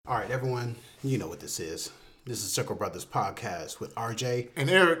All right, everyone, you know what this is. This is Circle Brothers Podcast with RJ and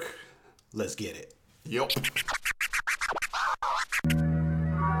Eric. Let's get it. Yep.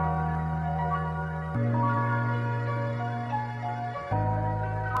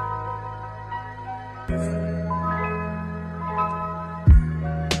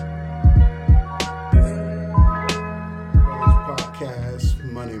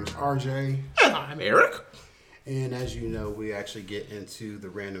 Podcast. My name is RJ. And I'm Eric. And as you know, we actually get into the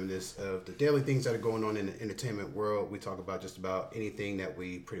randomness of the daily things that are going on in the entertainment world. We talk about just about anything that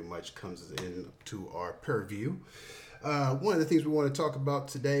we pretty much comes into our purview. One of the things we want to talk about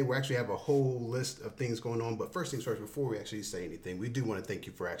today, we actually have a whole list of things going on. But first things first, before we actually say anything, we do want to thank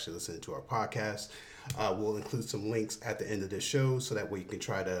you for actually listening to our podcast. We'll include some links at the end of this show so that way you can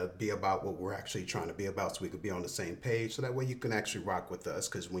try to be about what we're actually trying to be about so we could be on the same page. So that way you can actually rock with us,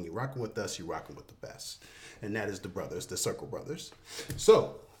 because when you're rocking with us, you're rocking with the best. And that is the brothers, the Circle Brothers.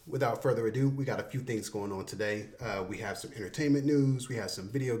 So without further ado, we got a few things going on today. We have some entertainment news. We have some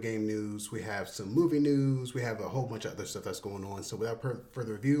video game news. We have some movie news. We have a whole bunch of other stuff that's going on. So without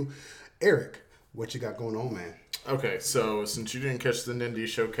further ado, Eric, what you got going on, man? Okay, so since you didn't catch the Nindy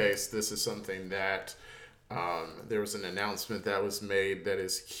Showcase, this is something that there was an announcement that was made that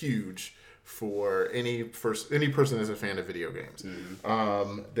is huge for any person that's a fan of video games.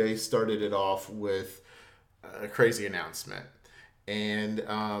 Mm-hmm. They started it off with a crazy announcement. And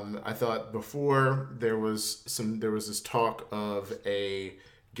I thought before there was this talk of a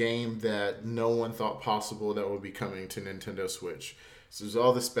game that no one thought possible that would be coming to Nintendo Switch. So there's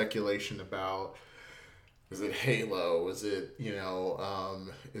all this speculation about, is it Halo? Is it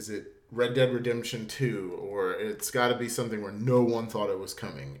is it Red Dead Redemption 2? Or it's got to be something where no one thought it was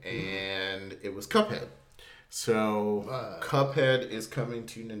coming, and it was Cuphead. So, Cuphead is coming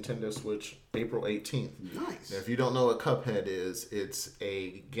to Nintendo Switch April 18th. Nice. Now, if you don't know what Cuphead is, it's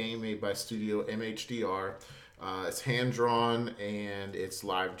a game made by Studio MHDR. It's hand-drawn, and it's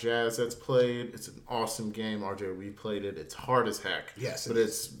live jazz that's played. It's an awesome game. RJ, we played it. It's hard as heck. Yes.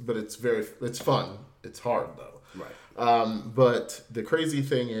 It's fun. It's hard, though. Right. But the crazy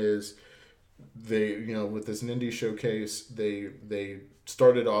thing is, with this Nindy Showcase, they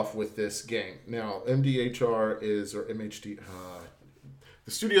started off with this game. Now, MHD,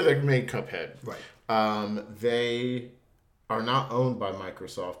 the studio that made Cuphead, right? They are not owned by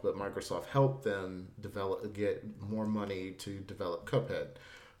Microsoft, but Microsoft helped them get more money to develop Cuphead.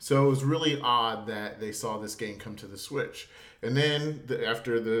 So it was really odd that they saw this game come to the Switch. And then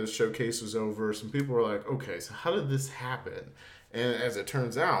after the showcase was over, some people were like, okay, so how did this happen? And as it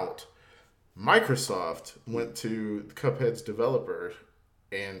turns out, Microsoft went to Cuphead's developer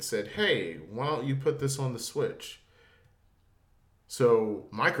and said, hey, why don't you put this on the Switch? So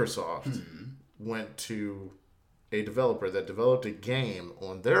Microsoft went to a developer that developed a game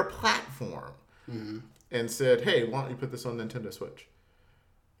on their platform and said, hey, why don't you put this on Nintendo Switch?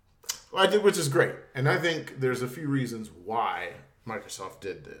 Which is great. And I think there's a few reasons why Microsoft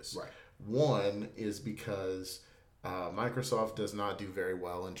did this. Right. One is because Microsoft does not do very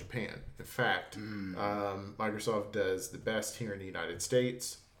well in Japan. In fact, Microsoft does the best here in the United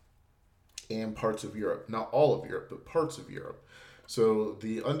States and parts of Europe. Not all of Europe, but parts of Europe. So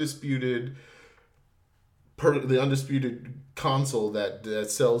the undisputed console that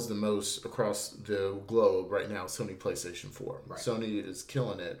sells the most across the globe right now is Sony PlayStation 4. Right. Sony is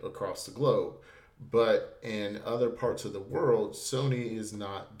killing it across the globe. But in other parts of the world, Sony is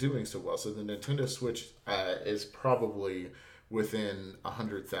not doing so well. So the Nintendo Switch is probably within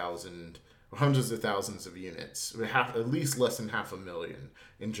 100,000, hundreds of thousands of units, at least less than 500,000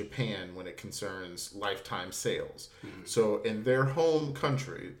 in Japan when it concerns lifetime sales. Mm-hmm. So in their home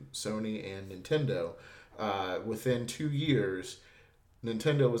country, Sony and Nintendo, within 2 years,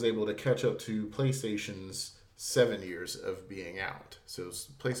 Nintendo was able to catch up to PlayStation's 7 years of being out. So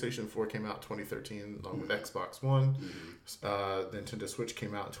PlayStation 4 came out in 2013 along with Xbox One. The Nintendo Switch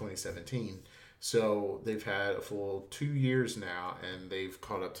came out in 2017. So they've had a full 2 years now, and they've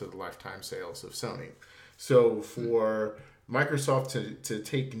caught up to the lifetime sales of Sony. So for Microsoft to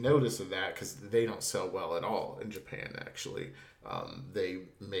take notice of that, because they don't sell well at all in Japan, actually. They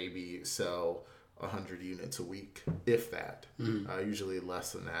maybe sell 100 units a week, if that. Usually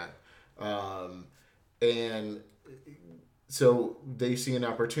less than that. And so they see an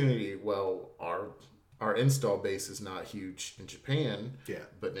opportunity. Well, our install base is not huge in Japan,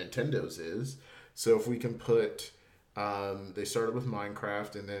 but Nintendo's is. So if we can put, they started with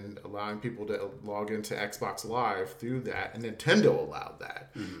Minecraft and then allowing people to log into Xbox Live through that, and Nintendo allowed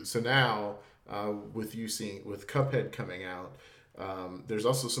that. So now with Cuphead coming out, There's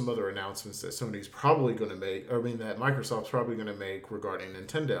also some other announcements that Sony's probably going to make, that Microsoft's probably going to make regarding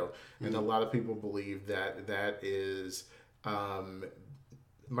Nintendo. And a lot of people believe that is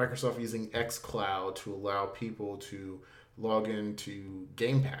Microsoft using xCloud to allow people to log into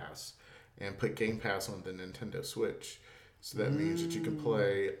Game Pass and put Game Pass on the Nintendo Switch. So that means that you can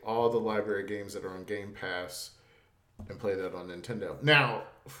play all the library games that are on Game Pass and play that on Nintendo. Now,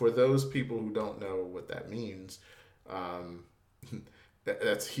 for those people who don't know what that means,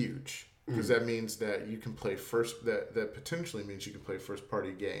 that's huge. Because that means that you can play that potentially means you can play first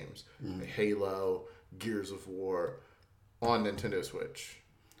party games, like Halo, Gears of War, on Nintendo Switch.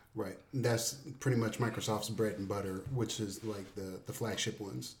 Right. That's pretty much Microsoft's bread and butter, which is like the flagship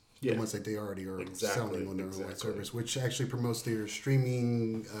ones. The ones that they already are selling on their own service, which actually promotes their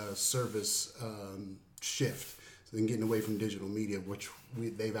streaming service shift. So they're getting away from digital media, which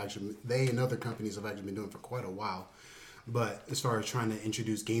they and other companies have actually been doing for quite a while. But as far as trying to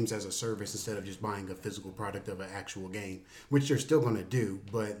introduce games as a service instead of just buying a physical product of an actual game, which they're still going to do,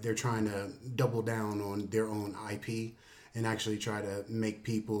 but they're trying to double down on their own IP and actually try to make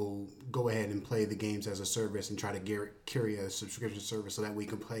people go ahead and play the games as a service and try to carry a subscription service so that we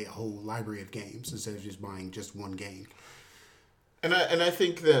can play a whole library of games instead of just buying just one game. And I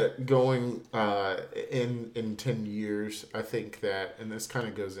think that going in 10 years, I think that, and this kind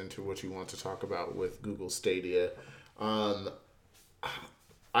of goes into what you want to talk about with Google Stadia, I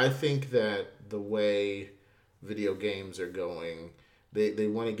think that the way video games are going, they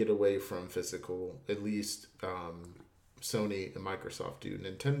want to get away from physical, at least Sony and Microsoft do.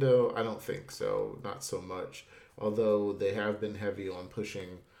 Nintendo, I don't think so, not so much. Although they have been heavy on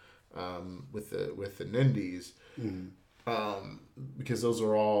pushing with the Nindies, because those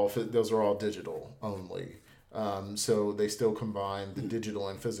are all digital only. So they still combine the digital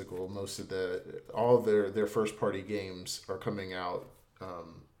and physical. Most of all their first party games are coming out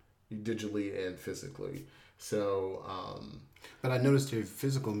digitally and physically. So. But I noticed your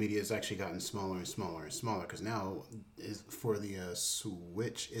physical media has actually gotten smaller and smaller and smaller because now for the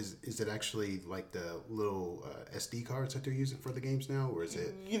Switch, is it actually like the little SD cards that they're using for the games now, or is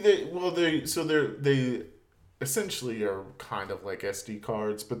it? They essentially are kind of like SD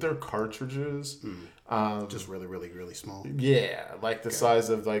cards, but they're cartridges. Just really, really, really small. Yeah, like the size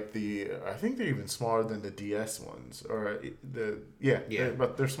of like I think they're even smaller than the DS ones, or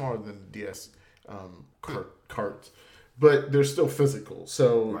but they're smaller than the DS carts. But they're still physical,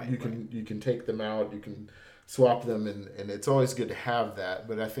 so you can take them out, you can swap them, and it's always good to have that.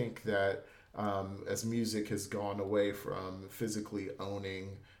 But I think that as music has gone away from physically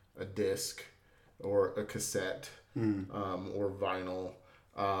owning a disc or a cassette or vinyl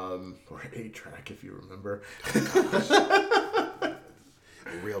or 8-track, if you remember.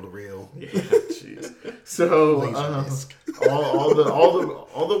 Reel to reel. Yeah, jeez. So all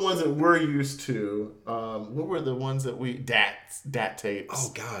the ones that we're used to. What were the ones that DAT tapes?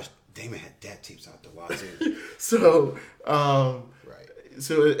 Oh gosh, Damon had DAT tapes out the wazoo. So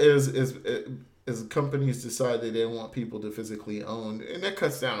So as companies decide that they want people to physically own, and that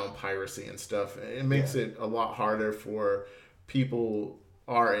cuts down on piracy and stuff. It makes it a lot harder for people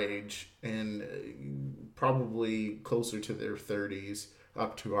our age and probably closer to their 30s.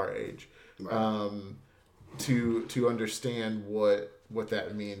 Up to our age, to understand what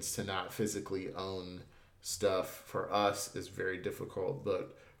that means to not physically own stuff. For us is very difficult,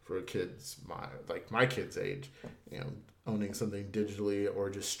 but for kids my kids' age, owning something digitally or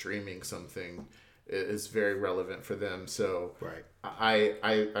just streaming something is very relevant for them. So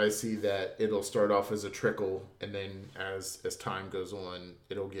I see that it'll start off as a trickle, and then as time goes on,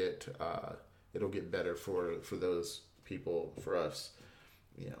 it'll get better for those people. For us,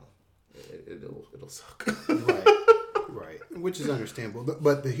 it'll suck. Right, which is understandable.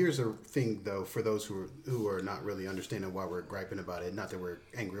 But here's a thing, though, for those who are not really understanding why we're griping about it. Not that we're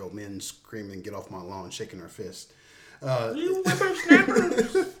angry old men screaming, "Get off my lawn," shaking our fist. You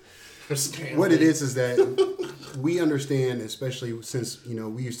whippersnappers! What it is that we understand, especially since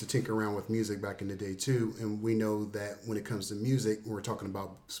we used to tinker around with music back in the day too, and we know that when it comes to music, when we're talking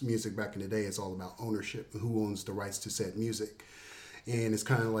about music back in the day, it's all about ownership. Who owns the rights to said music? And it's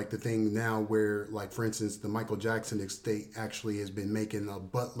kind of like the thing now where, like, for instance, the Michael Jackson estate actually has been making a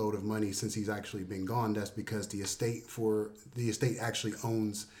buttload of money since he's actually been gone. That's because the estate actually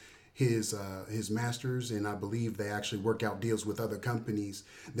owns his masters, and I believe they actually work out deals with other companies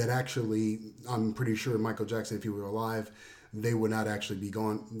that actually, I'm pretty sure Michael Jackson, if he were alive, they would not actually be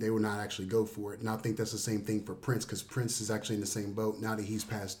gone. They would not actually go for it. And I think that's the same thing for Prince, because Prince is actually in the same boat now that he's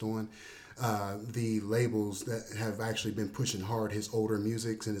passed on. The labels that have actually been pushing hard his older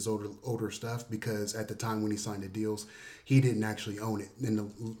musics and his older stuff, because at the time when he signed the deals, he didn't actually own it, and the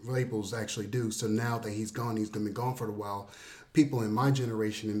labels actually do. So now that he's gone, he's been gone for a while. People in my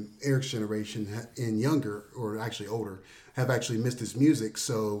generation and Eric's generation and younger, or actually older, have actually missed his music,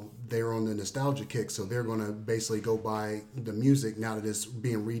 so they're on the nostalgia kick. So they're going to basically go buy the music now that it's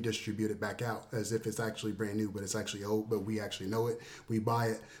being redistributed back out as if it's actually brand new, but it's actually old, but we actually know it. We buy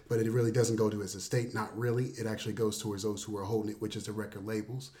it, but it really doesn't go to his estate. Not really. It actually goes towards those who are holding it, which is the record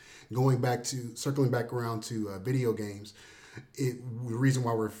labels. Circling back around to video games, the reason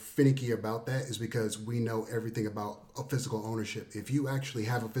why we're finicky about that is because we know everything about a physical ownership. If you actually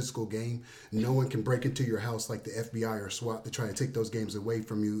have a physical game, no one can break into your house like the FBI or SWAT to try to take those games away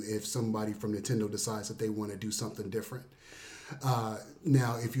from you if somebody from Nintendo decides that they want to do something different.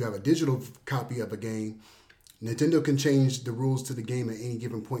 Now, if you have a digital copy of a game, Nintendo can change the rules to the game at any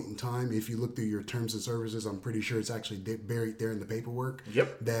given point in time. If you look through your terms and services, I'm pretty sure it's actually buried there in the paperwork.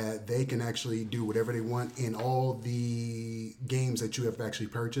 Yep. That they can actually do whatever they want in all the games that you have actually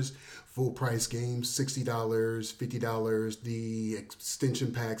purchased. Full price games, $60, $50, the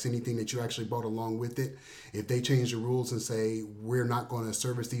extension packs, anything that you actually bought along with it. If they change the rules and say, we're not going to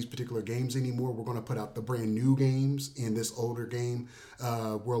service these particular games anymore, we're going to put out the brand new games, and this older game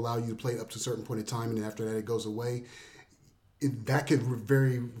will allow you to play up to a certain point in time, and then after that it goes away. That could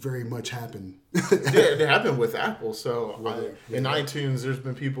very, very much happen. Yeah, it happened with Apple. So in iTunes, there's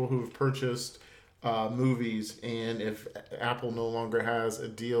been people who've purchased movies, and if Apple no longer has a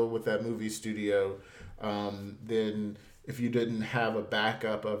deal with that movie studio, then if you didn't have a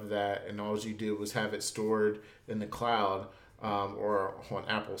backup of that and all you did was have it stored in the cloud or on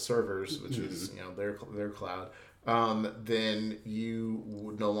Apple servers, which is their cloud, then you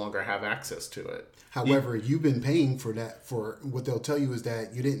would no longer have access to it. However, you've been paying for that. For what they'll tell you is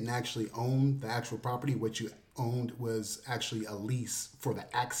that you didn't actually own the actual property. What you owned was actually a lease for the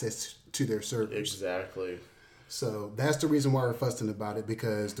access to their servers. Exactly. So that's the reason why we're fussing about it,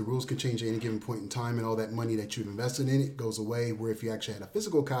 because the rules can change at any given point in time, and all that money that you've invested in it goes away. Where if you actually had a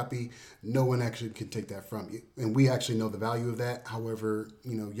physical copy, no one actually can take that from you. And we actually know the value of that. However,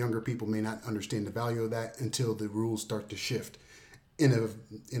 younger people may not understand the value of that until the rules start to shift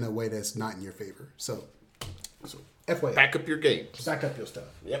in a way that's not in your favor. So FYI. Back up your games. Back up your stuff.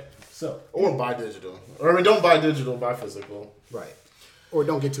 Yep. So or buy digital. Or don't buy digital, buy physical. Right. Or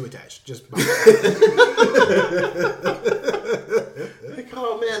don't get too attached. Just buy. Like,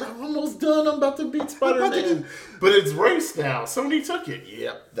 oh man, I'm almost done. I'm about to beat Spider-Man. But it's raced now. Sony took it.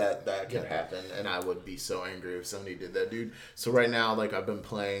 Yep, that can happen. And I would be so angry if Sony did that, dude. So right now, I've been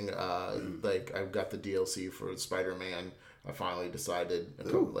playing, I've got the DLC for Spider-Man. I finally decided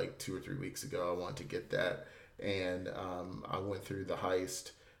 2 or 3 weeks ago I want to get that. And I went through the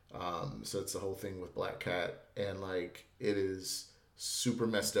heist. So it's the whole thing with Black Cat. And it is super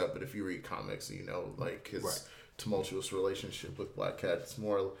messed up, but if you read comics, his tumultuous relationship with Black Cat, it's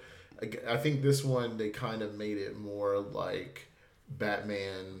more. I think this one they kind of made it more like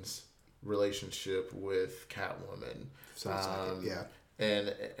Batman's relationship with Catwoman. Sounds like it,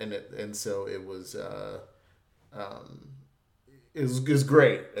 yeah. And so it was. It was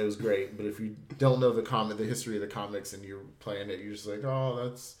great. It was great, but if you don't know the history of the comics, and you're playing it, you're just like, oh,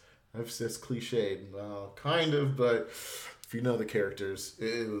 that's cliched. Well, kind of, but if you know the characters,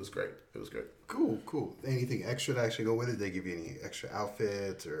 it was great. It was great. Cool. Anything extra to actually go with it? They give you any extra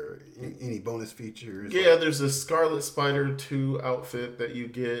outfits or any bonus features? Yeah, there's a Scarlet Spider 2 outfit that you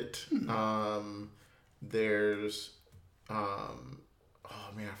get. There's, oh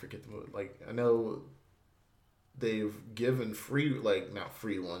man, I forget the movie. I know they've given free, not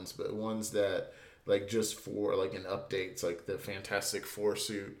free ones, but ones that just for an update. It's the Fantastic Four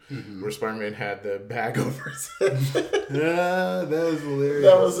suit where Spider-Man had the bag over his head. Yeah, that was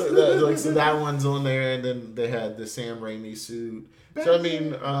hilarious. So that one's on there, and then they had the Sam Raimi suit. So I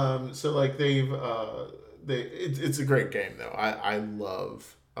mean, it's a great game though. I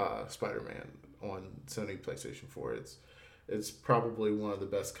love Spider-Man on Sony PlayStation 4. It's probably one of the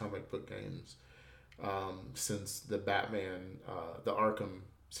best comic book games since the Batman, the Arkham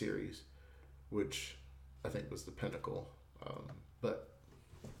series, which I think was the pinnacle. But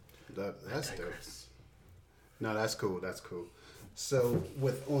that's dope. No, that's cool. That's cool. So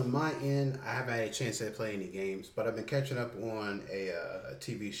on my end, I haven't had a chance to play any games, but I've been catching up on a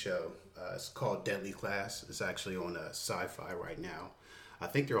TV show. It's called Deadly Class. It's actually on Sci-Fi right now. I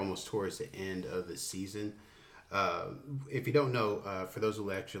think they're almost towards the end of the season. If you don't know, for those who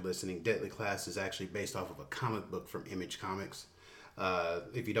are actually listening, Deadly Class is actually based off of a comic book from Image Comics.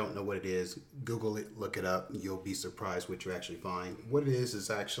 If you don't know what it is, Google it, look it up. You'll be surprised what you actually find. What it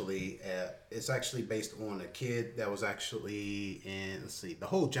is actually it's actually based on a kid that was actually in. Let's see, the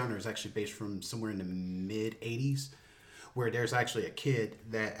whole genre is actually based from somewhere in the mid '80s, where there's actually a kid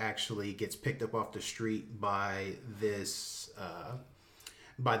that actually gets picked up off the street by this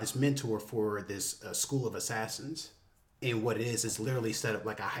mentor for this school of assassins. And what it is literally set up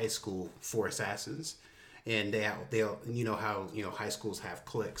like a high school for assassins. And they'll you know how high schools have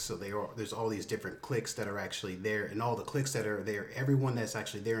cliques, so there's all these different cliques that are actually there, and all the cliques that are there, everyone that's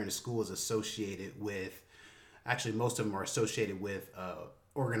actually there in the school is associated with, actually most of them are associated with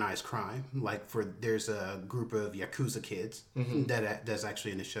organized crime. Like there's a group of Yakuza kids that's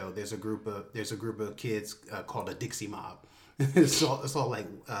actually in the show. There's a group of kids called a Dixie Mob. it's all like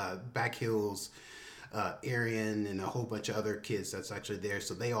Back Hills, Aryan, and a whole bunch of other kids that's actually there.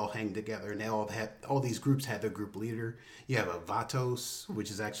 So they all hang together, and they all these groups have their group leader. You have a Vatos,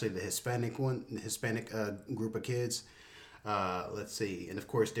 which is actually the Hispanic group of kids. Let's see, and of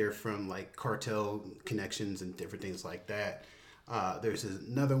course they're from like cartel connections and different things like that. There's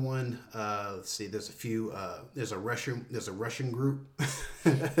another one. Let's see. There's a few. There's a Russian group.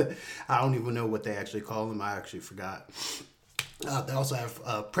 I don't even know what they actually call them. I actually forgot. They also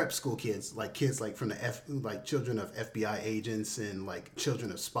have prep school kids like from the children of FBI agents and like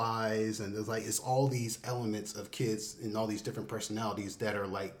children of spies, and it's all these elements of kids and all these different personalities that are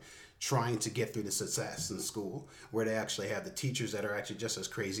like trying to get through the success in school, where they actually have the teachers that are actually just as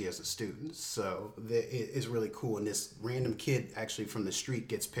crazy as the students. So it's really cool. And this random kid actually from the street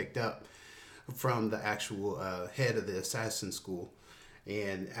gets picked up from the actual head of the assassin school,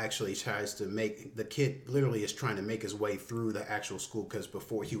 and actually tries to the kid literally is trying to make his way through the actual school, because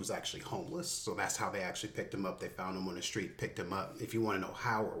before he was actually homeless. So that's how they actually picked him up. They found him on the street, picked him up. If you want to know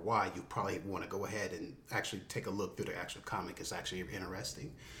how or why, you probably want to go ahead and actually take a look through the actual comic. It's actually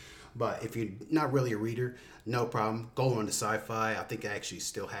interesting. But if you're not really a reader, no problem. Go on to Sci-Fi. I think I actually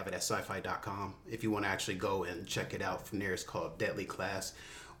still have it at sci-fi.com. If you want to actually go and check it out from there, it's called Deadly Class.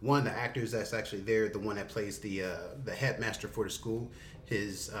 One of the actors that's actually there, the one that plays the headmaster for the school, I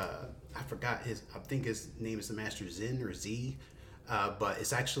think his name is the Master Zen or Z, but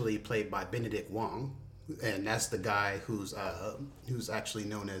it's actually played by Benedict Wong, and that's the guy who's actually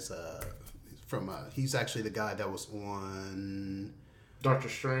known as he's actually the guy that was on Doctor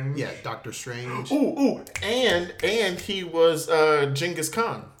Strange. Yeah, Doctor Strange. And he was Genghis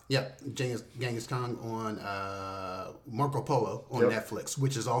Khan. Yep, Genghis Khan on Marco Polo on Netflix,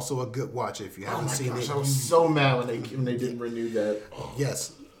 which is also a good watch if you haven't seen it. I was so mad when they didn't renew that. Oh.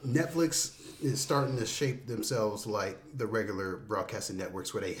 Yes, Netflix is starting to shape themselves like the regular broadcasting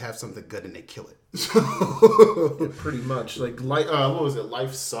networks, where they have something good and they kill it. Yeah, pretty much. Like what was it?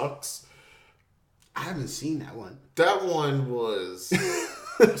 Life Sucks. I haven't seen that one. That one was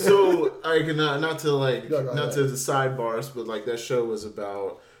so not to the sidebars, but like that show was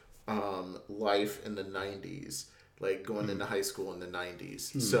about life in the 90s, like going into high school in the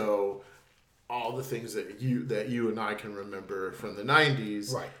 90s. So all the things that you and I can remember from the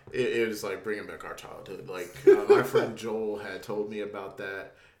 90s, right? It was like bringing back our childhood. Like my friend Joel had told me about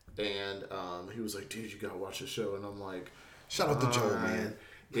that, and he was like, "Dude, you gotta watch the show." And I'm like, "Shout out to Joel, man."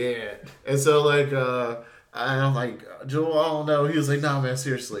 Yeah, and so like I'm like, Joel, I don't know. He was like, "No, man,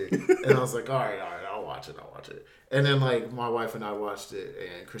 seriously." And I was like, all right, I'll watch it. And then like my wife and I watched it,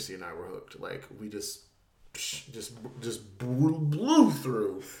 and Chrissy and I were hooked. Like we just blew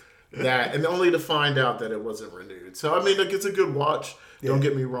through that, and only to find out that it wasn't renewed. So I mean, like it's a good watch. Don't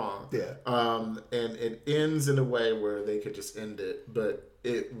get me wrong. Yeah. And it ends in a way where they could just end it, but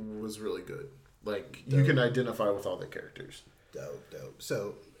it was really good. Like you can identify with all the characters. Dope.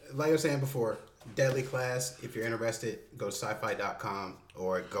 So, like I was saying before, Deadly Class, if you're interested, go to sci-fi.com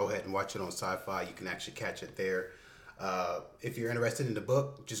or go ahead and watch it on Sci-Fi. You can actually catch it there. If you're interested in the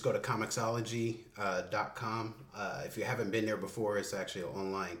book, just go to comiXology.com. If you haven't been there before, it's actually an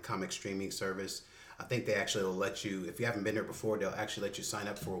online comic streaming service. I think they actually will let you, if you haven't been there before, they'll actually let you sign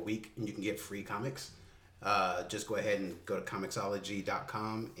up for a week and you can get free comics. Just go ahead and go to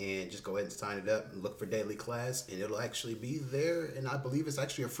comiXology.com and just go ahead and sign it up and look for Deadly Class, and it'll actually be there, and I believe it's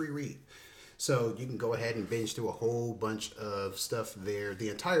actually a free read. So you can go ahead and binge through a whole bunch of stuff there. The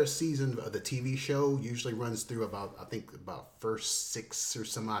entire season of the TV show usually runs through about first 6 or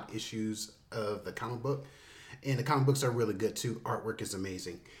some odd issues of the comic book. And the comic books are really good too. Artwork is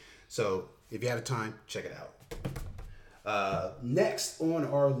amazing. So if you have time, check it out. Next on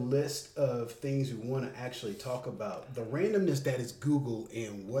our list of things we want to actually talk about, the randomness that is Google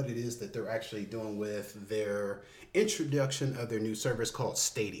and what it is that they're actually doing with their introduction of their new service called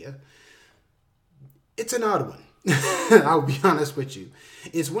Stadia. It's an odd one. I'll be honest with you.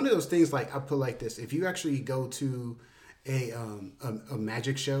 It's one of those things, like I put like this. If you actually go to a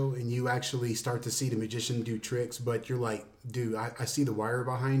magic show and you actually start to see the magician do tricks, but you're like, dude, I see the wire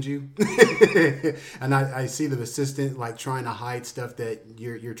behind you. And I see the assistant like trying to hide stuff that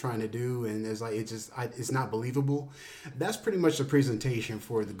you're trying to do, and it's like it's not believable. That's pretty much the presentation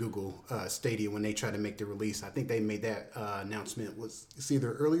for the Google Stadia when they try to make the release. I think they made that announcement it's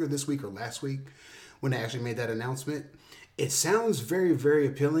either earlier this week or last week when they actually made that announcement. It sounds very, very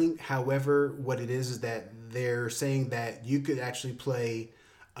appealing. However, what it is that they're saying that you could actually play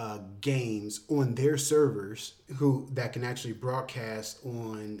games on their servers that can actually broadcast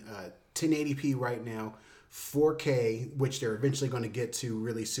on 1080p right now, 4K, which they're eventually going to get to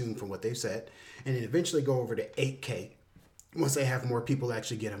really soon from what they've said, and then eventually go over to 8K once they have more people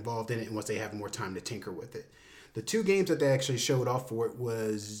actually get involved in it and once they have more time to tinker with it. The two games that they actually showed off for it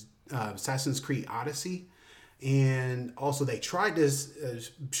was Assassin's Creed Odyssey, and also they tried to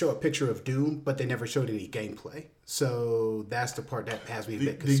show a picture of Doom, but they never showed any gameplay. So that's the part that has me a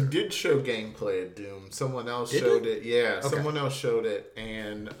bit concerned. They did show gameplay of Doom. Someone else showed it. Yeah, okay. Someone else showed it,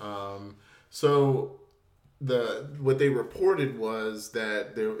 and so what they reported was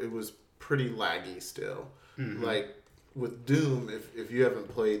that it was pretty laggy still. Mm-hmm. Like with Doom, if you haven't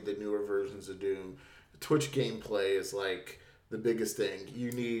played the newer versions of Doom, Twitch gameplay is like the biggest thing.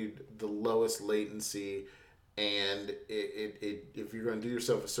 You need the lowest latency, and if you're going to do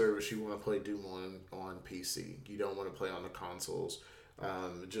yourself a service, you want to play Doom on PC. You don't want to play on the consoles,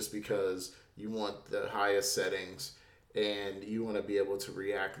 just because you want the highest settings and you want to be able to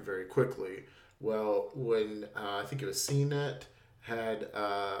react very quickly. Well, when I think it was CNET had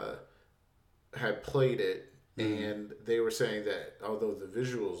played it, and they were saying that although the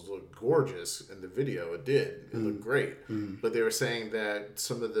visuals looked gorgeous in the video, it looked great. But they were saying that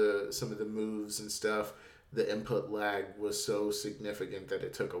some of the moves and stuff, the input lag was so significant that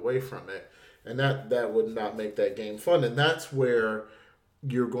it took away from it, and that would not make that game fun. And that's where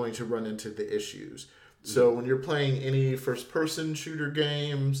you're going to run into the issues. So when you're playing any first-person shooter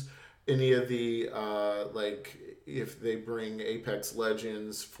games, any of the like if they bring Apex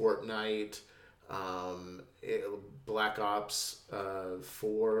Legends, Fortnite, Black Ops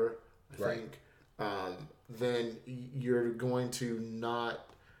 4, I think, then you're not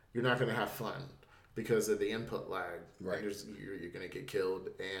going to have fun because of the input lag. Right. You're going to get killed,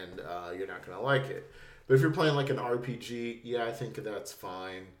 and you're not going to like it. But if you're playing like an RPG, yeah, I think that's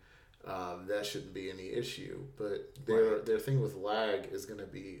fine. That shouldn't be any issue. But their thing with lag is going to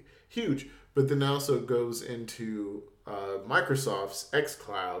be huge. But then also goes into Microsoft's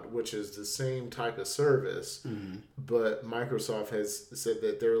xCloud, which is the same type of service, but Microsoft has said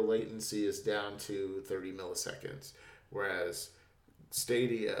that their latency is down to 30 milliseconds, whereas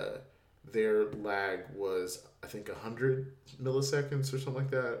Stadia, their lag was, I think, 100 milliseconds or something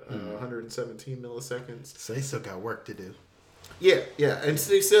like that, 117 milliseconds. So they still got work to do. Yeah, and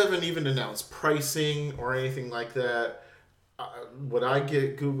they still haven't even announced pricing or anything like that. Would I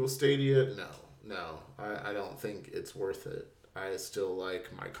get Google Stadia? No. I don't think it's worth it. I still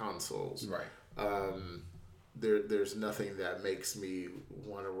like my consoles. Right. There's nothing that makes me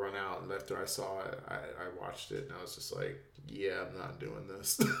want to run out. And after I saw it, I watched it, and I was just like, yeah, I'm not doing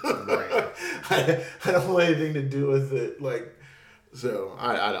this. Right. I don't want anything to do with it. Like, so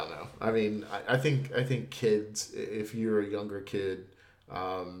I don't know. I mean, I think kids, if you're a younger kid,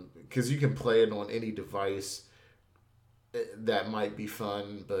 because you can play it on any device, that might be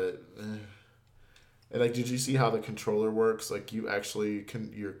fun, but and like, did you see how the controller works? Like, you actually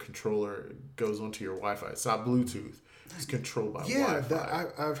your controller goes onto your Wi-Fi. It's not Bluetooth. It's controlled by Wi-Fi. Yeah,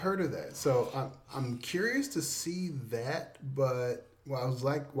 I've heard of that. So I'm curious to see that. But I was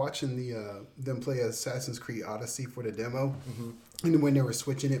like watching them play Assassin's Creed Odyssey for the demo, and when they were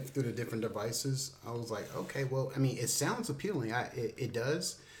switching it through the different devices, I was like, okay, well, I mean, it sounds appealing. It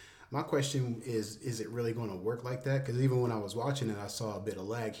does. My question is it really going to work like that? Because even when I was watching it, I saw a bit of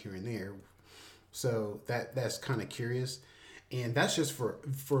lag here and there. So that's kind of curious. And that's just for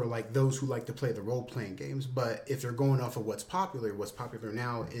like those who like to play the role-playing games. But if they're going off of what's popular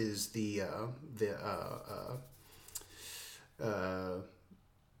now is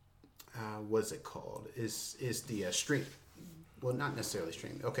what's it called? Is the stream. Well, not necessarily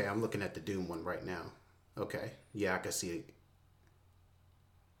stream. Okay, I'm looking at the Doom one right now. Okay. Yeah, I can see it.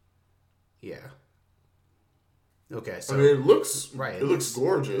 Yeah. Okay, so I mean, it looks right. It looks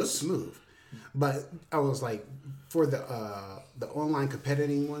gorgeous. It looks smooth. But I was like, for the online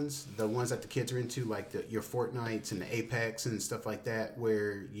competitive ones, the ones that the kids are into, like your Fortnites and the Apex and stuff like that,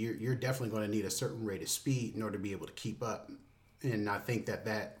 where you're definitely going to need a certain rate of speed in order to be able to keep up. And I think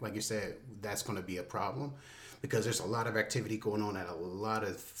that, like you said, that's going to be a problem because there's a lot of activity going on at a lot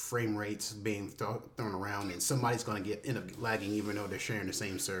of frame rates being thrown around, and somebody's going to end up lagging even though they're sharing the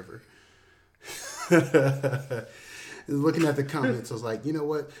same server. Looking at the comments, I was like, you know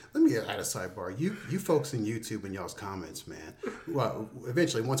what? Let me add a sidebar. You folks in YouTube and y'all's comments, man. Well,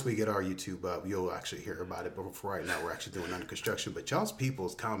 eventually, once we get our YouTube up, you'll actually hear about it. But for right now, we're actually doing under construction. But y'all's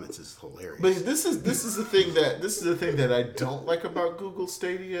people's comments is hilarious. But this is the thing that I don't like about Google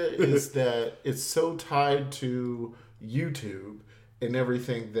Stadia is that it's so tied to YouTube and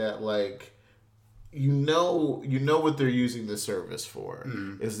everything that like. You know what they're using the service for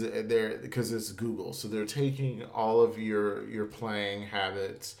is they're because it's Google, so they're taking all of your playing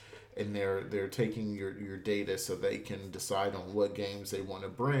habits and they're taking your data so they can decide on what games they want to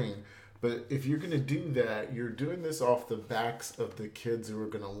bring. But if you're going to do that, you're doing this off the backs of the kids who are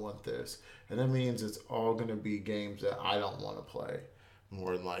going to want this, and that means it's all going to be games that I don't want to play.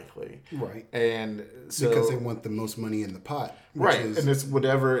 More than likely, right? And so because they want the most money in the pot, right? And it's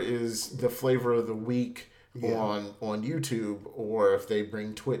whatever is the flavor of the week on YouTube, or if they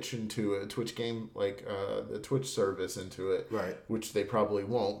bring Twitch into a Twitch game like the Twitch service into it, right? Which they probably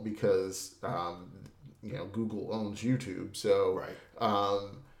won't because Google owns YouTube, so right.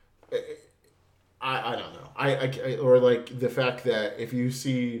 I don't know. I or like the fact that if you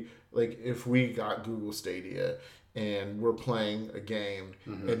see like if we got Google Stadia. And we're playing a game,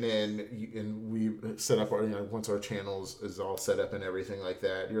 and then we set up our once our channels is all set up and everything like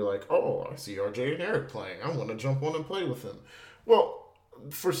that. You're like, oh, I see RJ and Eric playing. I want to jump on and play with them. Well,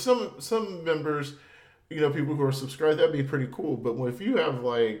 for some members, people who are subscribed, that'd be pretty cool. But if you have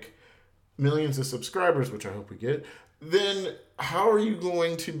like millions of subscribers, which I hope we get, then how are you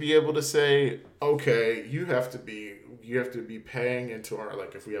going to be able to say, okay, you have to be paying into our,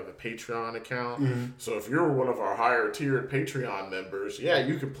 like if we have a Patreon account. So if you're one of our higher tiered Patreon members,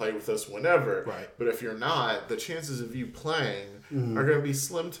 you can play with us whenever. Right. But if you're not, the chances of you playing are going to be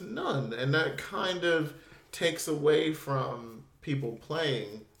slim to none. And that kind of takes away from people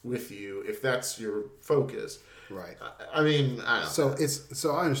playing with you if that's your focus. Right. I mean, I don't know.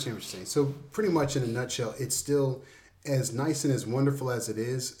 So I understand what you're saying. So pretty much in a nutshell, it's still as nice and as wonderful as it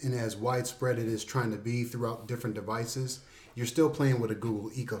is and as widespread it is trying to be throughout different devices, you're still playing with a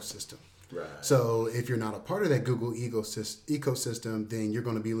Google ecosystem. Right. So if you're not a part of that Google ecosystem, then you're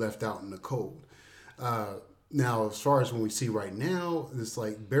going to be left out in the cold. Now, as far as when we see right now, it's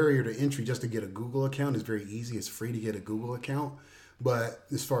like barrier to entry just to get a Google account is very easy. It's free to get a Google account. But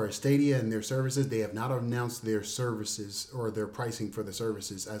as far as Stadia and their services, they have not announced their services or their pricing for the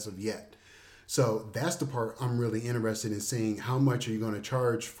services as of yet. So that's the part I'm really interested in seeing. How much are you going to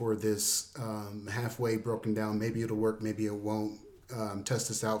charge for this halfway broken down? Maybe it'll work, maybe it won't. Test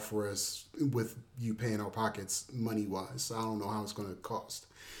this out for us with you paying our pockets money-wise. So I don't know how it's going to cost.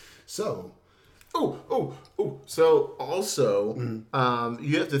 So... So also,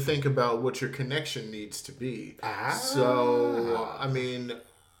 you have to think about what your connection needs to be. So, I mean,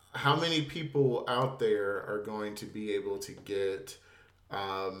 how many people out there are going to be able to get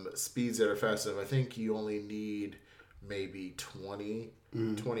speeds that are fast enough? I think you only need maybe 20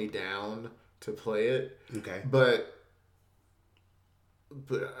 down to play it. Okay. But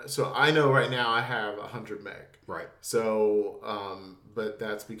so I know right now I have 100 meg. Right. So, but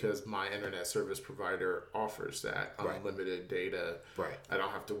that's because my internet service provider offers that unlimited data. Right. I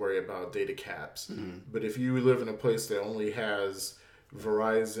don't have to worry about data caps. But if you live in a place that only has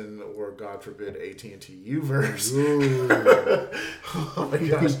Verizon or, God forbid, AT&T Uverse, oh my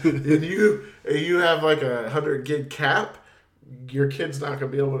gosh, and you have like 100 gig cap, your kid's not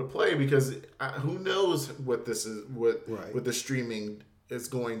going to be able to play because who knows what this is, what the streaming is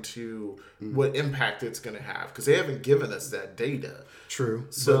going to, what impact it's going to have, because they haven't given us that data. True.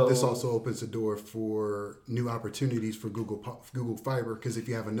 So but this also opens the door for new opportunities for Google Fiber, because if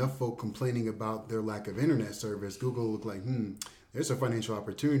you have enough folk complaining about their lack of internet service, Google will look like, there's a financial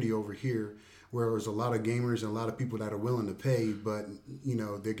opportunity over here where there's a lot of gamers and a lot of people that are willing to pay, but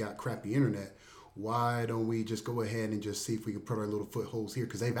they got crappy internet. Why don't we just go ahead and just see if we can put our little footholds here?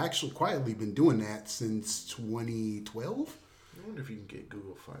 Because they've actually quietly been doing that since 2012. I wonder if you can get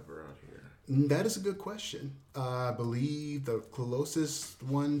Google Fiber out here. That is a good question. I believe the closest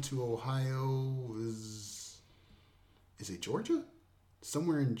one to Ohio is it Georgia?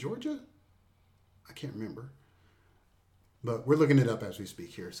 Somewhere in Georgia? I can't remember. But we're looking it up as we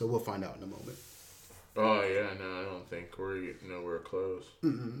speak here, so we'll find out in a moment. Oh yeah, no, I don't think we're nowhere close.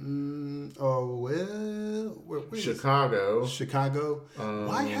 Oh well, where Chicago. Chicago.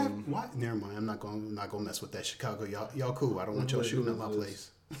 Why? Never mind. I'm not gonna mess with that. Chicago, y'all cool. I don't want y'all shooting up my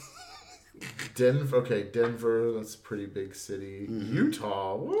place. Denver. Okay, Denver. That's a pretty big city.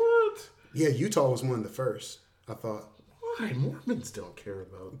 Utah. What? Yeah, Utah was one of the first. I thought. Why? Mormons don't care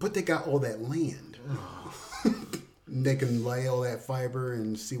about. But they got all that land. They can lay all that fiber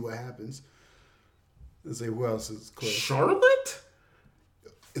and see what happens. Let's say who else is close. Charlotte.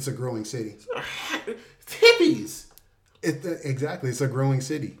 It's a growing city. It's hippies. Exactly. It's a growing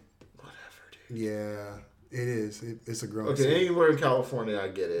city. Whatever, dude. Yeah, it is. It's a growing Okay, city. anywhere in California, I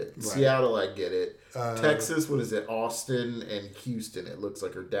get it. Right. Seattle, I get it. Texas, what is it? Austin and Houston, it looks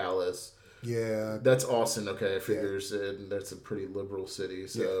like, or Dallas. Yeah. That's Austin. Okay, I figure that's a pretty liberal city.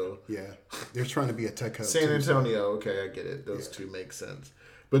 So Yeah. They're trying to be a tech hub. San too, Antonio, okay, I get it. Those two make sense.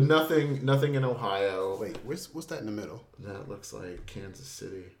 But nothing in Ohio. Wait, what's that in the middle? That looks like Kansas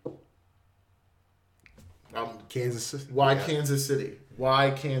City. Kansas City. Why Yeah. Kansas City?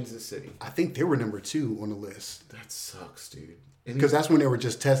 Why Kansas City? I think they were number 2 on the list. That sucks, dude. Because that's when they were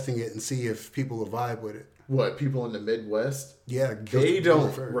just testing it and see if people will vibe with it. What, people in the Midwest? Yeah. They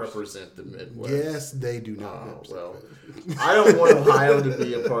don't first. represent the Midwest. Yes, they do not. Oh, represent well, it. I don't want Ohio to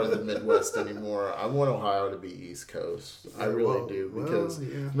be a part of the Midwest anymore. I want Ohio to be East Coast. I really do, because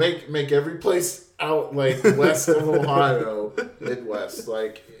make every place out like west of Ohio Midwest,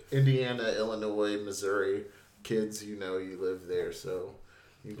 like Indiana, Illinois, Missouri. Kids, you live there, so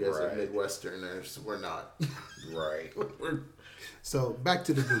you guys are Midwesterners. We're not. Right. So back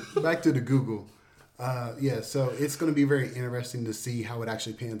to the Google. So it's going to be very interesting to see how it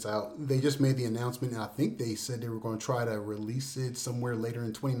actually pans out. They just made the announcement, and I think they said they were going to try to release it somewhere later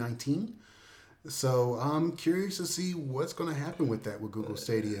in 2019. So I'm curious to see what's going to happen with that with Google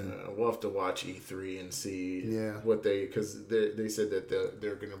Stadia. We'll have to watch E3 and see what because they said that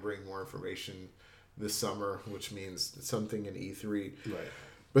they're going to bring more information this summer, which means something in E3. Right.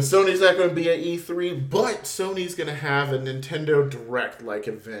 But Sony's not going to be at E3, but Sony's going to have a Nintendo Direct-like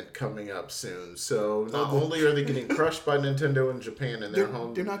event coming up soon. So not only are they getting crushed by Nintendo in Japan and their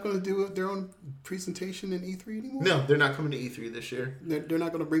home... They're not going to do their own presentation in E3 anymore? No, they're not coming to E3 this year. They're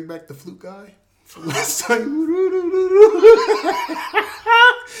not going to bring back the flute guy? Last time...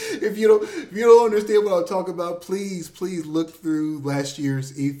 If you don't understand what I'm talking about, please look through last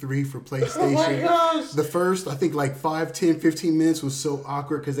year's E3 for PlayStation. Oh my gosh. The first, I think, like 5, 10, 15 minutes was so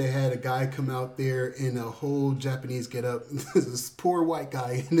awkward because they had a guy come out there in a whole Japanese getup. This poor white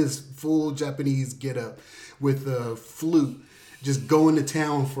guy in this full Japanese getup with a flute, just going to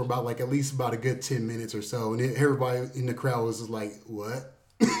town for at least a good 10 minutes or so. And everybody in the crowd was just like, what?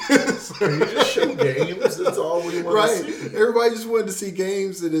 So you just show games. That's all we want to see. Everybody just wanted to see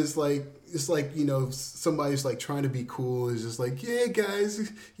games, and it's like somebody's like trying to be cool. It's just like, yeah,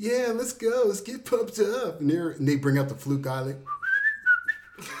 guys, yeah, let's go, let's get pumped up, and they bring out the flute guy like,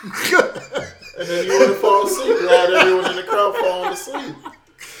 and then you want to fall asleep. You had everyone in the crowd falling asleep.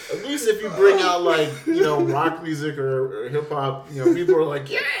 At least if you bring out rock music or hip hop, people are like,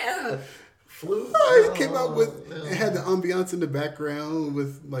 yeah. Flute. It came out it had the ambiance in the background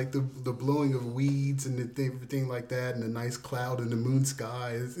with like the blowing of weeds and everything like that, and a nice cloud in the moon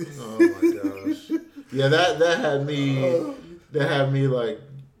skies. Oh my gosh! Yeah, that had me like,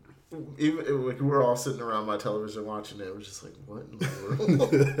 even like, we were all sitting around my television watching it. It was just like, what in the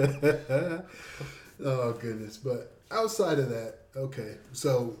world? Oh goodness! But outside of that, okay.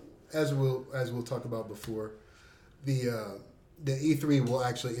 So as we'll talk about before, the E3 will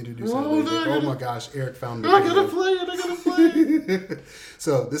actually introduce that later. Oh my gosh, Eric found the video. I gotta play it.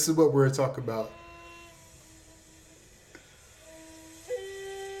 So this is what we're going to talk about.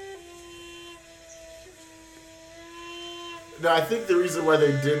 No, I think the reason why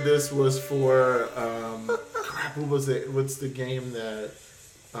they did this was for crap. What was it? What's the game that?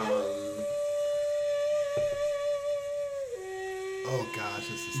 Oh gosh,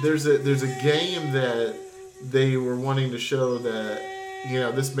 there's a game that they were wanting to show that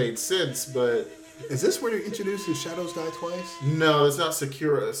this made sense, but is this where they're introducing Shadows Die Twice? No, it's not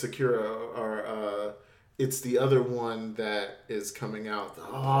Sekiro, or it's the other one that is coming out.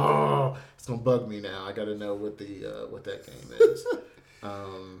 Oh, it's gonna bug me now. I gotta know what that game is.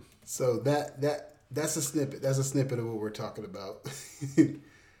 So that's a snippet. That's a snippet of what we're talking about.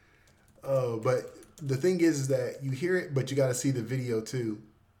 But the thing is that you hear it, but you got to see the video too.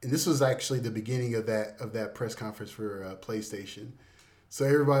 And this was actually the beginning of that press conference for PlayStation. So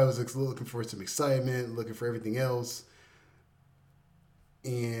everybody was looking for some excitement, looking for everything else.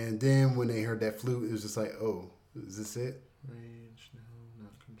 And then when they heard that flute, it was just like, oh, is this it? Rage, no,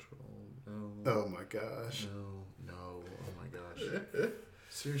 not control, no, Oh my gosh. No. Oh my gosh.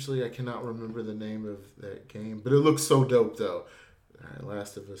 Seriously, I cannot remember the name of that game, but it looks so dope though. All right,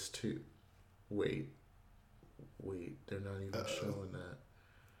 Last of Us 2. Wait, they're not even showing that.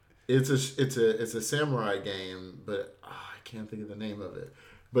 It's a samurai game, but I can't think of the name of it.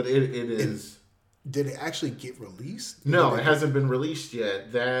 But it is. Did it actually get released? No, it hasn't been released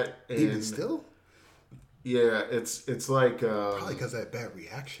yet. That and, even still? Yeah, it's like probably because of that bad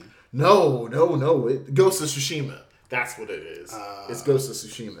reaction. No. Ghost of Tsushima. That's what it is. It's Ghost of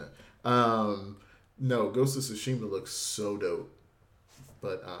Tsushima. No, Ghost of Tsushima looks so dope.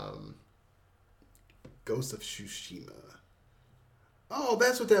 But Ghost of Tsushima. Oh,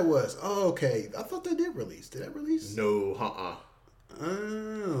 that's what that was. Oh, okay. I thought they did release. Did that release? No,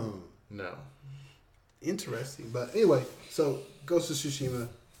 Oh. No. Interesting. But anyway, so Ghost of Tsushima,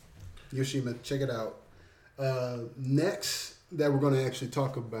 Yoshima, check it out. Next that we're going to actually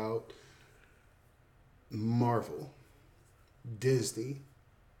talk about Marvel, Disney,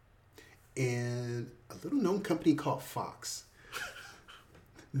 and a little known company called Fox.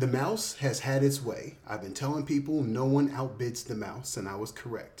 The mouse has had its way. I've been telling people no one outbids the mouse, and I was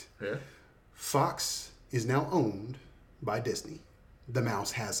correct. Yeah. Fox is now owned by Disney. The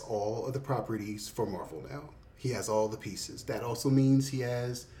mouse has all of the properties for Marvel now. He has all the pieces. That also means he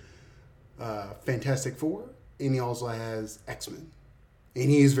has Fantastic Four, and he also has X-Men. And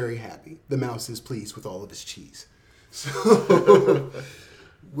he is very happy. The mouse is pleased with all of his cheese. So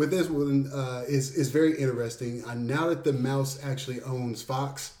with this one is very interesting. Now that the mouse actually owns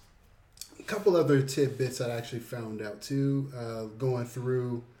Fox, a couple other tidbits I actually found out too, going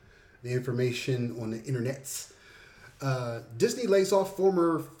through the information on the internets. Disney lays off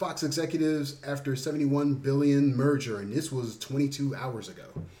former Fox executives after $71 billion merger, and this was 22 hours ago.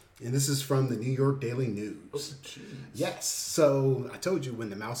 And this is from the New York Daily News. Oh, yes. So I told you when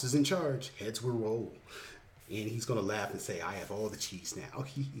the mouse is in charge, heads will roll. And he's going to laugh and say, I have all the cheese now.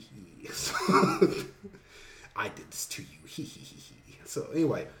 I did this to you. So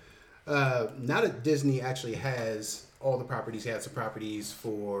anyway, now that Disney actually has all the properties, he has the properties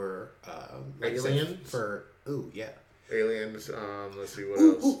for... Aliens? Aliens, let's see what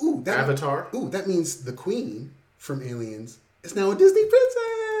else. Avatar? That means the queen from Aliens is now a Disney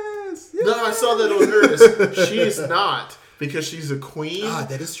princess. Yeah. No, I saw that on Nerdist. She is not, because she's a queen.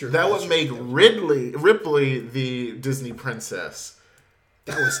 That is true. That would make Ripley the Disney princess.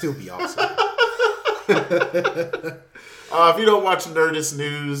 That would still be awesome. If you don't watch Nerdist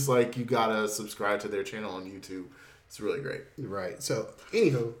News, you gotta subscribe to their channel on YouTube. It's really great. Right. So,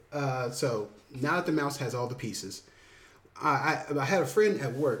 anywho, so now that the mouse has all the pieces, I had a friend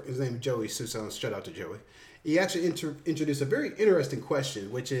at work. His name is Joey Susan. Shout out to Joey. He actually introduced a very interesting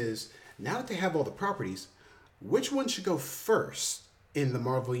question, which is, now that they have all the properties, which one should go first in the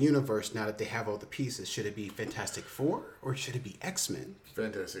Marvel Universe now that they have all the pieces? Should it be Fantastic Four or should it be X-Men?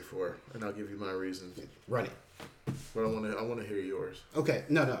 Fantastic Four, and I'll give you my reasons. Run it. But I want to hear yours. Okay.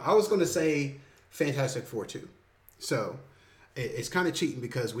 No. I was going to say Fantastic Four too. So it's kind of cheating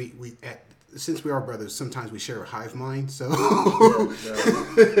because since we are brothers, sometimes we share a hive mind. So,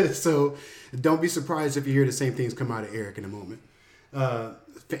 so don't be surprised if you hear the same things come out of Eric in a moment.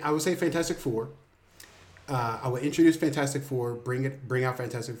 I would say Fantastic Four. I would introduce Fantastic Four, bring out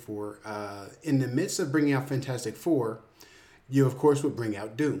Fantastic Four. In the midst of bringing out Fantastic Four, you of course would bring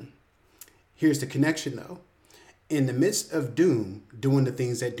out Doom. Here's the connection though. In the midst of Doom doing the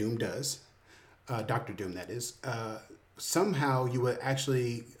things that Doom does, Dr. Doom that is, somehow you would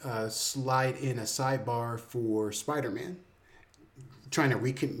actually slide in a sidebar for Spider-Man, trying to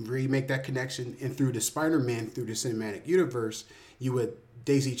remake that connection, and through the Spider-Man, through the cinematic universe, you would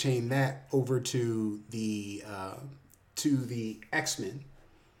daisy chain that over to the X-Men,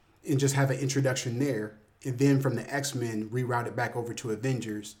 and just have an introduction there, and then from the X-Men reroute it back over to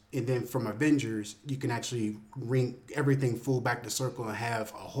Avengers, and then from Avengers you can actually ring everything full back to circle and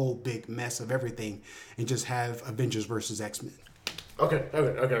have a whole big mess of everything, and just have Avengers versus X-Men. Okay.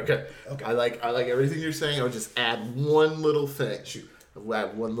 I like everything you're saying. I'll just add one little thing. I'll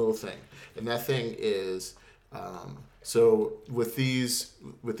add one little thing, and that thing is, so with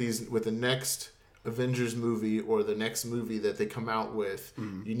the next Avengers movie or the next movie that they come out with,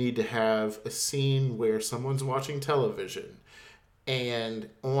 you need to have a scene where someone's watching television, and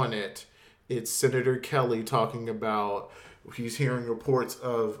on it's Senator Kelly talking about he's hearing reports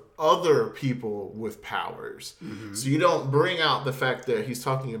of other people with powers. So you don't bring out the fact that he's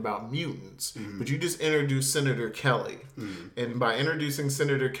talking about mutants, but you just introduce Senator Kelly. And by introducing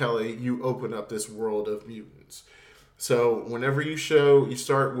Senator Kelly, you open up this world of mutants. So whenever you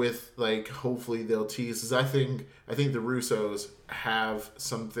start with like, hopefully they'll tease. Because I think the Russos have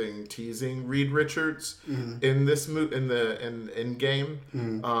something teasing Reed Richards in this in game.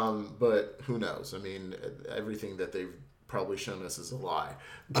 But who knows? I mean, everything that they've probably shown us is a lie.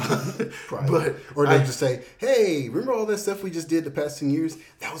 But or they just say, "Hey, remember all that stuff we just did the past 10 years?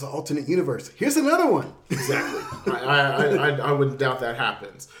 That was an alternate universe. Here's another one." Exactly. I wouldn't doubt that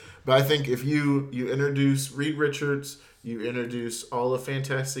happens. But I think if you introduce Reed Richards, you introduce all of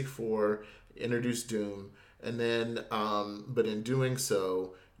Fantastic Four, introduce Doom, and then but in doing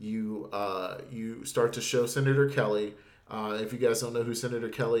so, you start to show Senator Kelly. If you guys don't know who Senator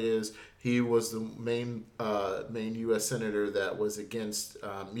Kelly is, he was the main U.S. senator that was against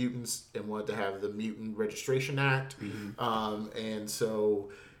mutants and wanted to have the Mutant Registration Act, and so.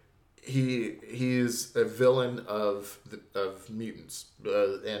 He is a villain of mutants,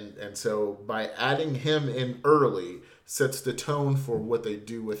 and so by adding him in early sets the tone for what they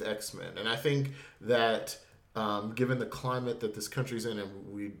do with X-Men. And I think that given the climate that this country's in,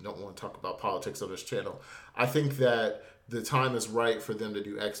 and we don't want to talk about politics on this channel, I think that the time is right for them to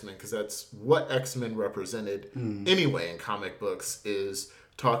do X-Men, because that's what X-Men represented anyway in comic books, is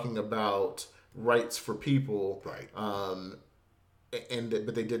talking about rights for people, right?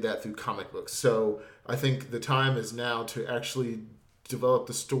 But they did that through comic books. So I think the time is now to actually develop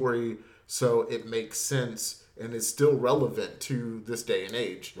the story so it makes sense and is still relevant to this day and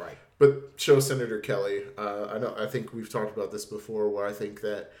age. Right. But show Senator Kelly. I think we've talked about this before, where I think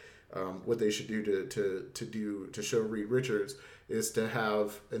that what they should do to show Reed Richards is to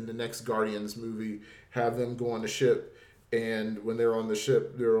have, in the next Guardians movie, have them go on the ship, and when they're on the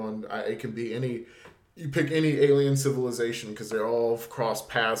ship, it can be any. You pick any alien civilization, because they're all cross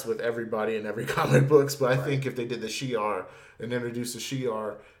paths with everybody in every comic books. But I think if they did the Shi'ar and introduce the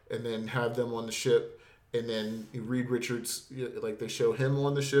Shi'ar and then have them on the ship, and then Reed Richards, like they show him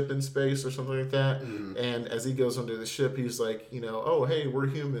on the ship in space or something like that. And as he goes onto the ship, he's like, oh, hey, we're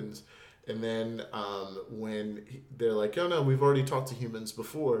humans. And then when they're like, oh, no, we've already talked to humans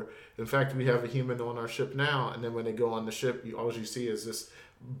before. In fact, we have a human on our ship now. And then when they go on the ship, all you see is this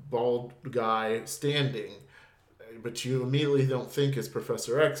bald guy standing, but you immediately don't think it's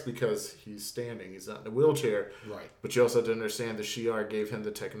Professor X because he's standing, he's not in a wheelchair, right? But you also have to understand the Shi'ar gave him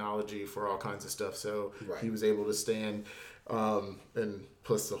the technology for all kinds of stuff, so he was able to stand, and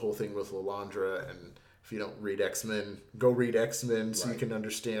plus the whole thing with Lilandra. And if you don't read X-Men, go read X-Men so you can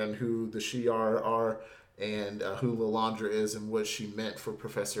understand who the Shi'ar are and who Lilandra is and what she meant for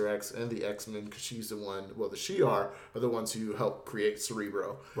Professor X and the X-Men, because she's the one, the Shi'ar are the ones who helped create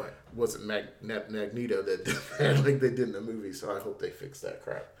Cerebro. Right. It wasn't Magneto that did that like they did in the movie, so I hope they fix that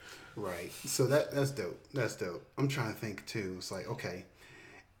crap. Right. So that's dope. That's dope. I'm trying to think too. It's like, okay,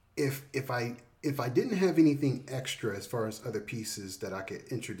 if I didn't have anything extra as far as other pieces that I could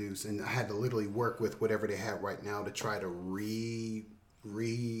introduce, and I had to literally work with whatever they have right now to try to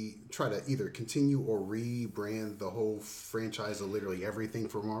try to either continue or rebrand the whole franchise of literally everything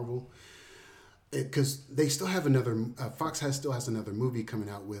for Marvel, because they still have another Fox still has another movie coming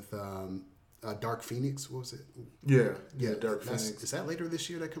out with Dark Phoenix. What was it? Yeah, Dark Phoenix. Is that later this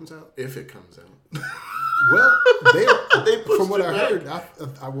year that comes out? If it comes out. Well, they from what I heard, I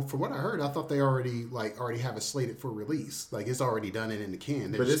thought they already have it slated for release. Like, it's already done and in the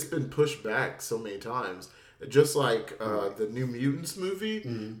can. But it's been pushed back so many times. Just like the New Mutants movie,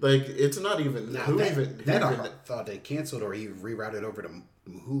 like it's not even. I thought they canceled or he rerouted over to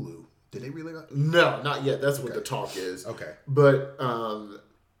Hulu. Did they really? No, not yet. That's what the talk is. Okay, but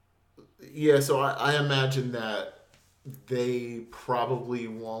yeah. So I imagine that they probably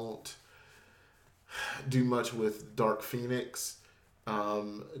won't do much with Dark Phoenix,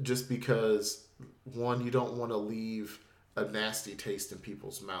 just because one, you don't want to leave a nasty taste in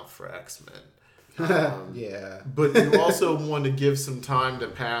people's mouth for X-Men. Yeah, but you also want to give some time to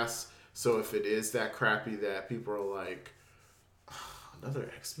pass, so if it is that crappy that people are like,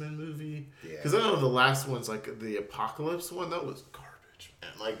 another X-Men movie, because I know the last one's like the Apocalypse one, that was garbage,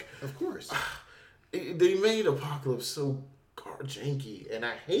 man. Like, of course they made Apocalypse so janky, and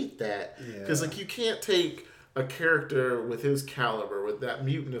I hate that, because like you can't take a character with his caliber, with that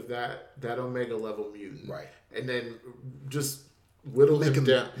mutant of that Omega level mutant, right, and then just whittle him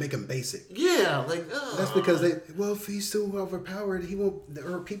down, make him basic. Yeah, like that's because if he's so overpowered,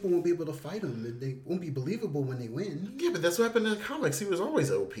 people won't be able to fight him. They won't be believable when they win. Yeah, but that's what happened in the comics. He was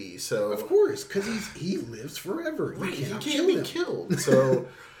always OP. So of course, because he lives forever. Right, he can't be killed. So,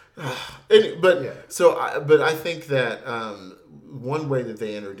 but I think that one way that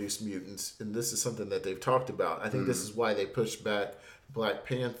they introduce mutants, and this is something that they've talked about. I think this is why they pushed back Black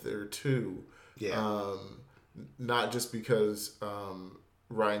Panther 2. Yeah. not just because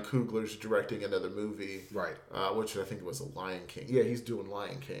Ryan Coogler's directing another movie, right? Which I think was a Lion King. Yeah, he's doing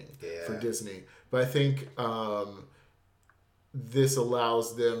Lion King for Yeah. Disney. But I think this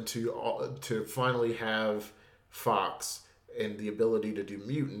allows them to finally have Fox and the ability to do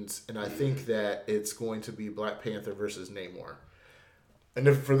mutants, and I think that it's going to be Black Panther versus Namor.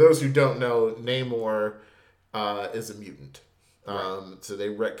 And for those who don't know, Namor is a mutant. Right. So they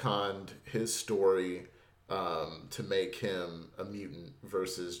retconned his story to make him a mutant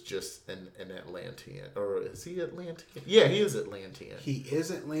versus just an Atlantean. Or is he Atlantean? Yeah, he is Atlantean. He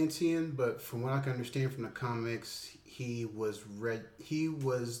is Atlantean, but from what I can understand from the comics, he was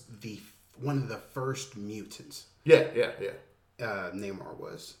one of the first mutants. Yeah. Namor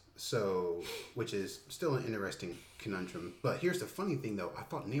was. So, which is still an interesting conundrum. But here's the funny thing, though. I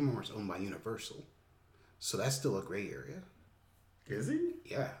thought Namor was owned by Universal. So that's still a gray area. Is he?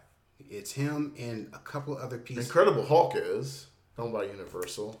 Yeah. It's him and a couple other pieces. Incredible Hulk is owned by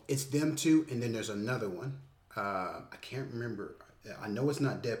Universal. It's them two, and then there's another one. I can't remember. I know it's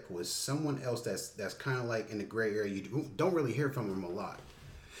not Deadpool. It's someone else that's kind of like in the gray area. You don't really hear from him a lot.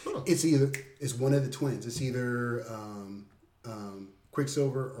 Huh. It's one of the twins. It's either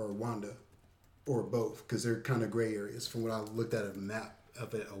Quicksilver or Wanda, or both, because they're kind of gray areas. From what I looked at a map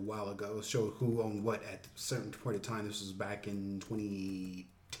of it a while ago, it showed who owned what at a certain point of time. This was back in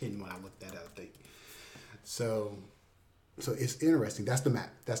 2010 when I looked that up. I think. So it's interesting. That's the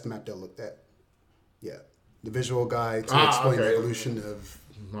map. That's the map that I looked at. Yeah, the visual guide to explain the evolution of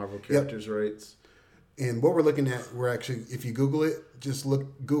Marvel characters' rights. And what we're looking at, we're actually, if you Google it, just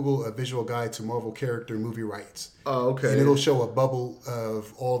Google a visual guide to Marvel character movie rights. Oh, okay. And it'll show a bubble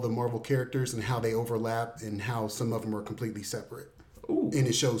of all the Marvel characters and how they overlap and how some of them are completely separate. Ooh. And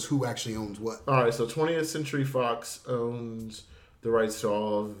it shows who actually owns what. All right, so 20th Century Fox owns the rights to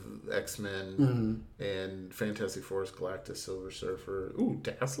all of X-Men and Fantastic Four, Galactus, Silver Surfer. Ooh,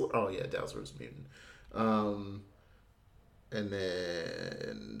 Dazzler. Oh, yeah, Dazzler's mutant. And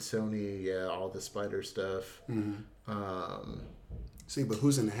then Sony, yeah, all the Spider stuff. See, but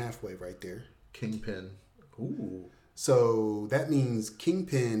who's in the halfway right there? Kingpin. Ooh. So that means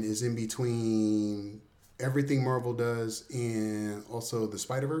Kingpin is in between everything Marvel does and also the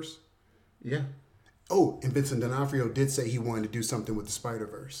Spider-Verse? Yeah. Oh, and Vincent D'Onofrio did say he wanted to do something with the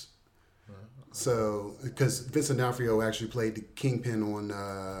Spider-Verse. So, because Vincent D'Onofrio actually played the Kingpin on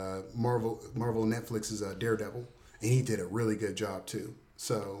Marvel Netflix's Daredevil. And he did a really good job too.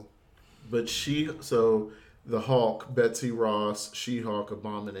 So, but the Hulk, Betsy Ross, She-Hulk,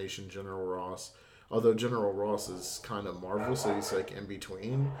 Abomination, General Ross. Although General Ross is kind of Marvel, so he's like in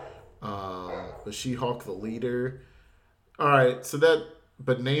between. But She-Hulk, the leader. All right,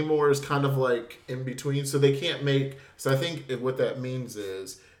 but Namor is kind of like in between, so they can't make. So I think what that means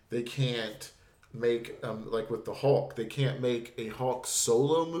is they can't make like with the Hulk, they can't make a Hulk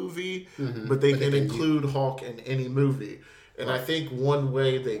solo movie, but they can include Hulk in any movie. And I think one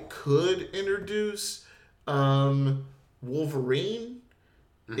way they could introduce Wolverine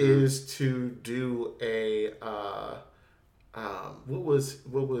is to do a what was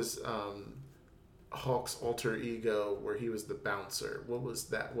Hulk's alter ego where he was the bouncer? What was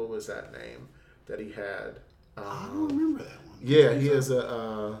that name that he had? I don't remember that one. Yeah, he has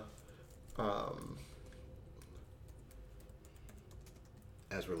a.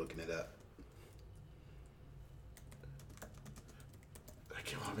 As we're looking it up, I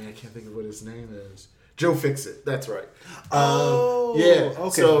can't think of what his name is. Joe Fixit, that's right. Okay.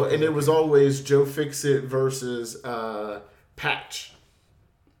 So, and it was always Joe Fixit versus Patch.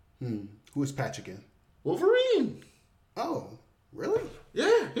 Who is Patch again? Wolverine. Oh, really?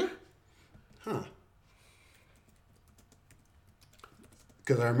 Yeah. Huh.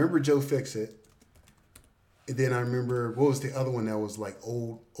 Because I remember Joe Fixit. And then I remember, what was the other one that was like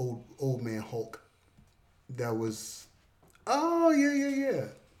old man Hulk? That was, yeah.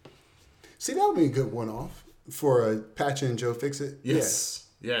 See, that would be a good one-off for a Patch and Joe Fixit. Yes.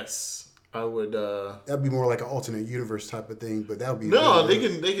 I would. That'd be more like an alternate universe type of thing, but that would be. No, they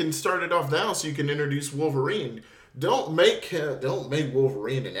can start it off now, so you can introduce Wolverine. Don't make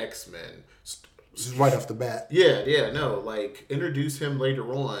Wolverine an X-Men. Just right off the bat. Yeah, no. Like, introduce him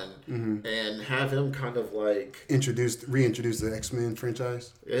later on and have him kind of like... Reintroduce the X-Men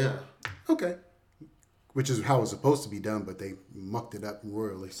franchise? Yeah. Okay. Which is how it was supposed to be done, but they mucked it up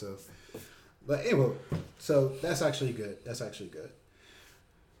royally, so... But anyway, so that's actually good.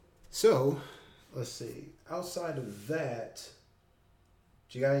 So, let's see. Outside of that,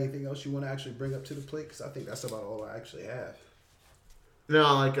 do you got anything else you want to actually bring up to the plate? Because I think that's about all I actually have.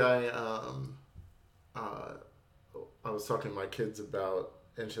 No, like I was talking to my kids about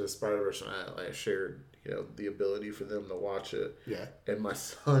Into the Spider-Verse, and I shared, the ability for them to watch it. Yeah. And my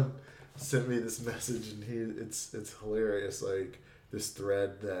son sent me this message, and it's hilarious. Like this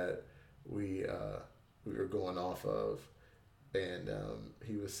thread that we were going off of, and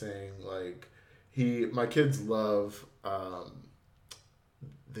he was saying like my kids love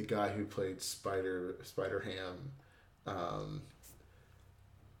the guy who played Spider-Ham.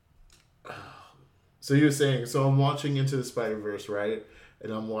 So he was saying, so I'm watching Into the Spider-Verse, right?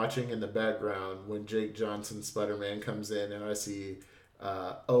 And I'm watching in the background when Jake Johnson's Spider-Man comes in, and I see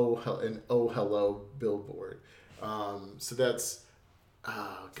Oh Hello billboard. So that's,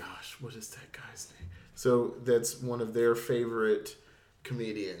 oh gosh, what is that guy's name? So that's one of their favorite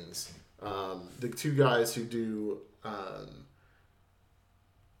comedians. The two guys who do,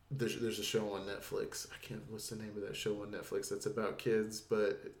 there's a show on Netflix. What's the name of that show on Netflix that's about kids,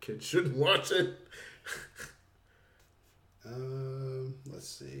 but kids shouldn't watch it? Let's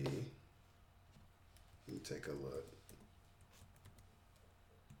see. Let me take a look.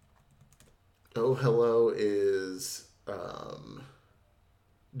 Oh Hello is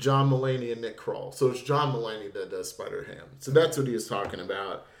John Mulaney and Nick Kroll. So it's John Mulaney that does Spider-Ham. So that's what he was talking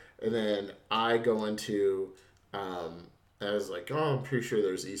about. And then I go into, I was like, oh, I'm pretty sure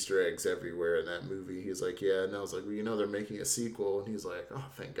there's Easter eggs everywhere in that movie. He's like, yeah. And I was like, well, they're making a sequel. And he's like, oh,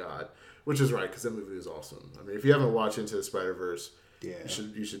 thank God. Which is right, because that movie was awesome. I mean, if you haven't watched Into the Spider-Verse,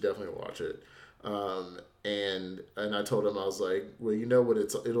 you should definitely watch it. And I told him, I was like, well, you know what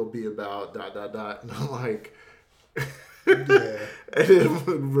it'll be about, ... And I'm like, yeah. And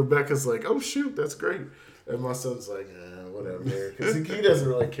then Rebecca's like, oh, shoot, that's great. And my son's like, whatever. Because he doesn't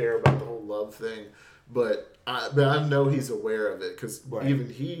really care about the whole love thing. But I know he's aware of it. Because even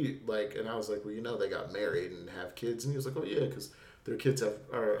he, and I was like, well, they got married and have kids. And he was like, oh, yeah, because their kids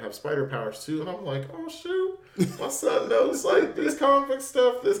have spider powers too. And I'm like, oh shoot, my son knows these comic book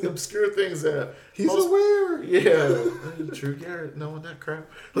stuff, this obscure things that he's aware. Yeah, Drew Garrett knowing that crap.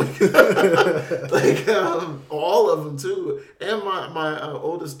 All of them too. And my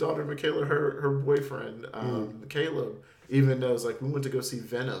oldest daughter, Michaela, her boyfriend, Caleb, even knows. We went to go see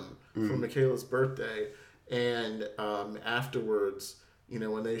Venom for Michaela's birthday, and afterwards,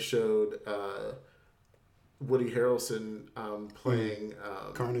 when they showed Woody Harrelson playing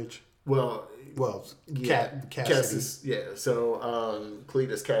Carnage. Cassidy. Yeah, so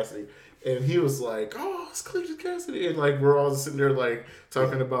Cletus Cassidy. And he was like, oh, it's Cletus Cassidy. And we're all sitting there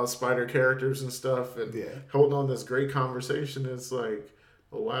talking about spider characters and stuff and holding on this great conversation. It's like,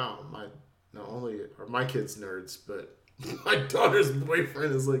 oh wow, not only are my kids nerds, but my daughter's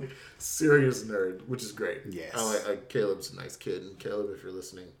boyfriend is serious nerd, which is great. Yes. Caleb's a nice kid, and Caleb, if you're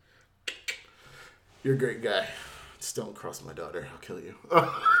listening, you're a great guy. Just don't cross my daughter. I'll kill you.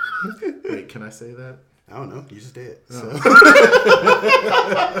 Wait, can I say that? I don't know. You just did. So.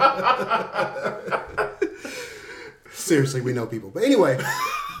 Seriously, we know people. But anyway,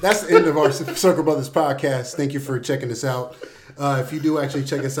 that's the end of our Circle Brothers podcast. Thank you for checking us out. If you do actually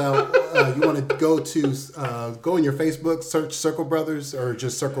check us out, you want to go in your Facebook, search Circle Brothers or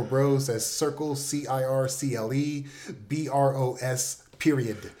just Circle Bros. That's Circle, CIRCLE, BROS, .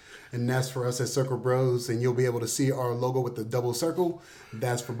 And that's for us at Circle Bros. And you'll be able to see our logo with the double circle.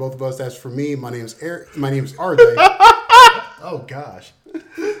 That's for both of us. That's for me. My name's Eric. My name's RJ. Oh, gosh.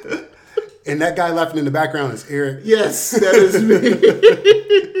 And that guy laughing in the background is Eric. Yes, that is me.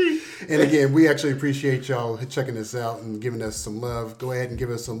 And again, we actually appreciate y'all checking us out and giving us some love. Go ahead and give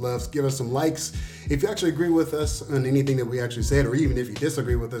us some love. Give us some likes. If you actually agree with us on anything that we actually said, or even if you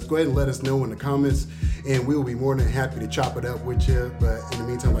disagree with us, go ahead and let us know in the comments. And we will be more than happy to chop it up with you. But in the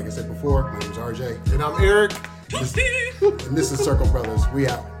meantime, like I said before, my name is RJ. And I'm Eric. And this is Circle Brothers. We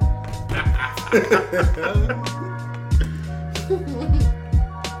out.